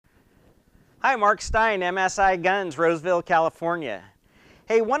Hi, Mark Stein, MSI Guns, Roseville, California.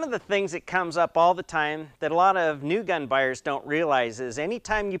 Hey, one of the things that comes up all the time that a lot of new gun buyers don't realize is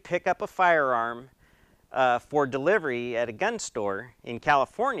anytime you pick up a firearm for delivery at a gun store in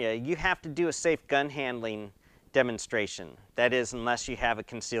California, you have to do a safe gun handling demonstration. That is, unless you have a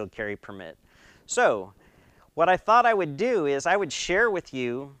concealed carry permit. So, what I thought I would do is I would share with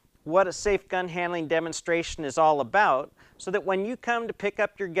you what a safe gun handling demonstration is all about so that when you come to pick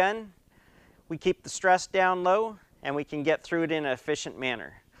up your gun, we keep the stress down low and we can get through it in an efficient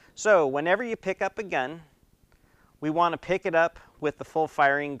manner. So whenever you pick up a gun, we want to pick it up with the full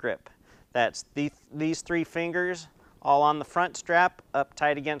firing grip. That's these three fingers all on the front strap, up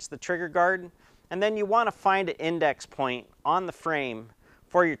tight against the trigger guard, and then you want to find an index point on the frame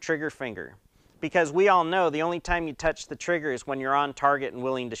for your trigger finger. Because we all know the only time you touch the trigger is when you're on target and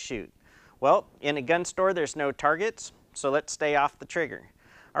willing to shoot. Well, in a gun store there's no targets, so let's stay off the trigger.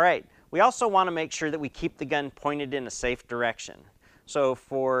 All right. We also want to make sure that we keep the gun pointed in a safe direction. So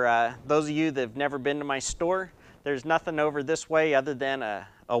for those of you that have never been to my store, there's nothing over this way other than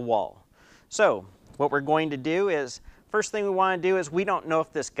a wall. So what we're going to do is, first thing we want to do is we don't know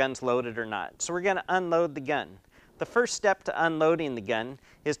if this gun's loaded or not. So we're going to unload the gun. The first step to unloading the gun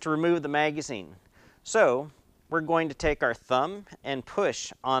is to remove the magazine. So we're going to take our thumb and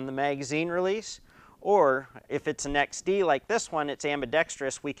push on the magazine release. Or if it's an XD like this one, it's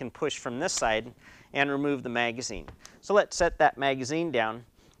ambidextrous, we can push from this side and remove the magazine. So let's set that magazine down.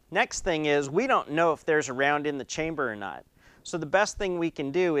 Next thing is we don't know if there's a round in the chamber or not. So the best thing we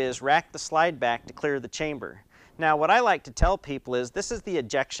can do is rack the slide back to clear the chamber. Now what I like to tell people is this is the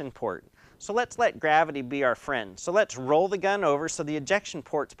ejection port. So let's let gravity be our friend. So let's roll the gun over so the ejection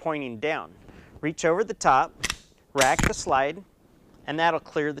port's pointing down. Reach over the top, rack the slide, and that'll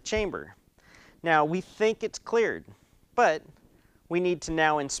clear the chamber. Now we think it's cleared, but we need to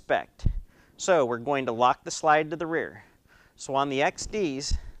now inspect. So we're going to lock the slide to the rear. So on the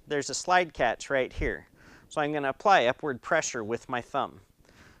XDs, there's a slide catch right here. So I'm going to apply upward pressure with my thumb.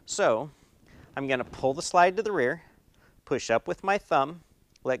 So I'm going to pull the slide to the rear, push up with my thumb,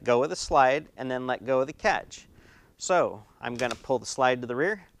 let go of the slide, and then let go of the catch. So I'm going to pull the slide to the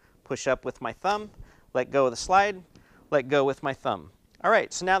rear, push up with my thumb, let go of the slide, let go with my thumb. All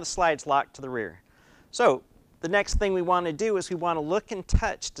right, so now the slide's locked to the rear. So the next thing we want to do is we want to look and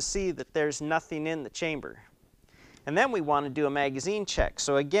touch to see that there's nothing in the chamber. And then we want to do a magazine check.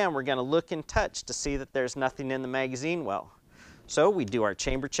 So again, we're going to look and touch to see that there's nothing in the magazine well. So we do our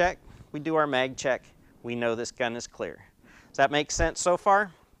chamber check, we do our mag check, we know this gun is clear. Does that make sense so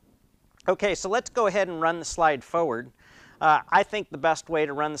far? Okay, so let's go ahead and run the slide forward. I think the best way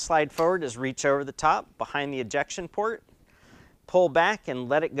to run the slide forward is reach over the top behind the ejection port, pull back and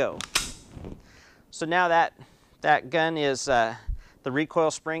let it go. So now that gun is, the recoil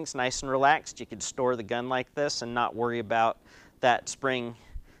spring's nice and relaxed. You could store the gun like this and not worry about that spring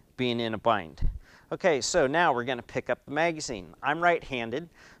being in a bind. Okay, so now we're going to pick up the magazine. I'm right-handed,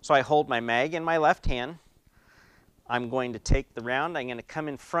 so I hold my mag in my left hand. I'm going to take the round. I'm going to come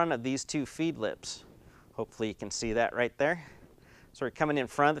in front of these two feed lips. Hopefully you can see that right there. So we're coming in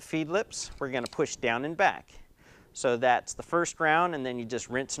front of the feed lips. We're going to push down and back. So that's the first round, and then you just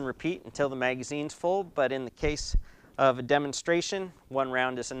rinse and repeat until the magazine's full. But in the case of a demonstration, one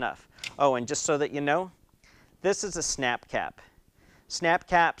round is enough. Oh, and just so that you know, this is a snap cap. Snap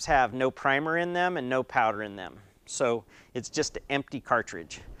caps have no primer in them and no powder in them. So it's just an empty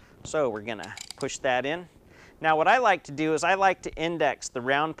cartridge. So we're going to push that in. Now what I like to do is I like to index the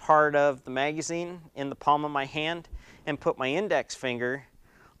round part of the magazine in the palm of my hand and put my index finger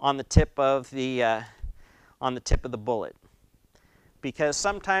on the tip of the bullet. Because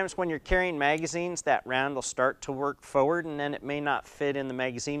sometimes when you're carrying magazines, that round will start to work forward and then it may not fit in the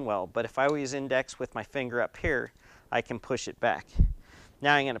magazine well. But if I always index with my finger up here, I can push it back.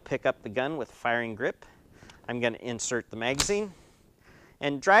 Now I'm going to pick up the gun with a firing grip. I'm going to insert the magazine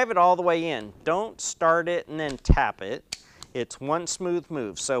and drive it all the way in. Don't start it and then tap it. It's one smooth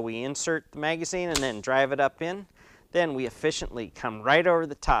move. So we insert the magazine and then drive it up in. Then we efficiently come right over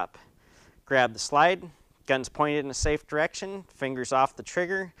the top, grab the slide, gun's pointed in a safe direction, fingers off the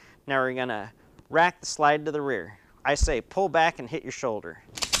trigger. Now we're going to rack the slide to the rear. I say pull back and hit your shoulder.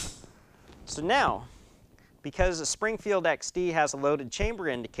 So now, because the Springfield XD has a loaded chamber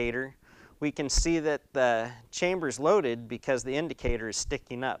indicator, we can see that the chamber's loaded because the indicator is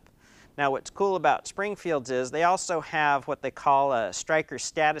sticking up. Now what's cool about Springfield's is they also have what they call a striker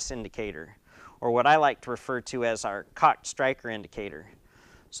status indicator, or what I like to refer to as our cocked striker indicator.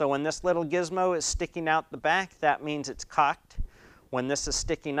 So when this little gizmo is sticking out the back, that means it's cocked. When this is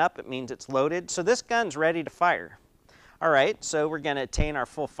sticking up, it means it's loaded. So this gun's ready to fire. All right, so we're going to attain our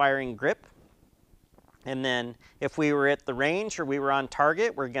full firing grip. And then if we were at the range or we were on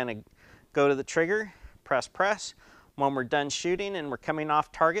target, we're going to go to the trigger, press, press. When we're done shooting and we're coming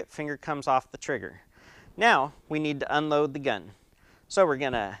off target, finger comes off the trigger. Now we need to unload the gun. So we're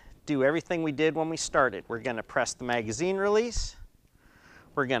going to do everything we did when we started. We're going to press the magazine release.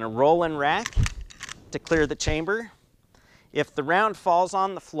 We're going to roll and rack to clear the chamber. If the round falls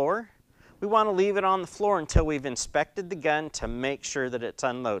on the floor, we want to leave it on the floor until we've inspected the gun to make sure that it's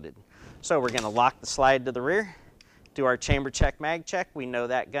unloaded. So we're going to lock the slide to the rear, do our chamber check, mag check. We know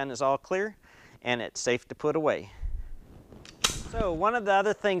that gun is all clear and it's safe to put away. So one of the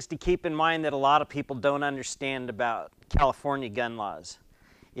other things to keep in mind that a lot of people don't understand about California gun laws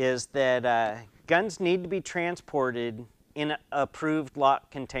is that guns need to be transported in an approved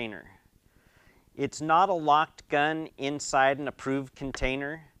locked container. It's not a locked gun inside an approved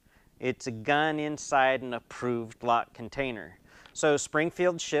container. It's a gun inside an approved locked container. So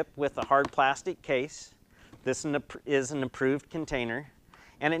Springfield shipped with a hard plastic case. This is an approved container,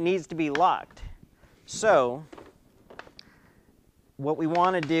 and it needs to be locked. So what we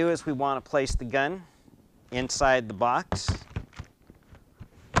want to do is we want to place the gun inside the box,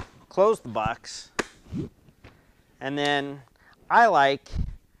 close the box, and then I like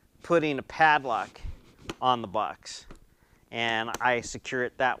putting a padlock on the box, and I secure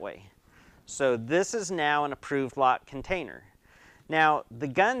it that way. So this is now an approved lock container. Now the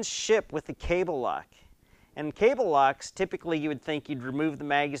guns ship with a cable lock, and cable locks, typically you would think you'd remove the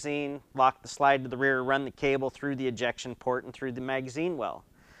magazine, lock the slide to the rear, run the cable through the ejection port and through the magazine well.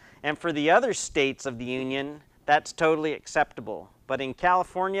 And for the other states of the union, that's totally acceptable. But in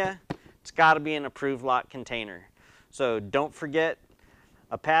California, it's got to be an approved lock container. So don't forget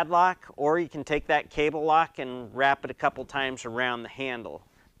a padlock, or you can take that cable lock and wrap it a couple times around the handle.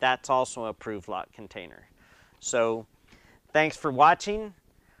 That's also an approved lock container. So thanks for watching.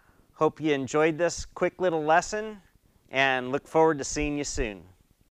 Hope you enjoyed this quick little lesson and look forward to seeing you soon.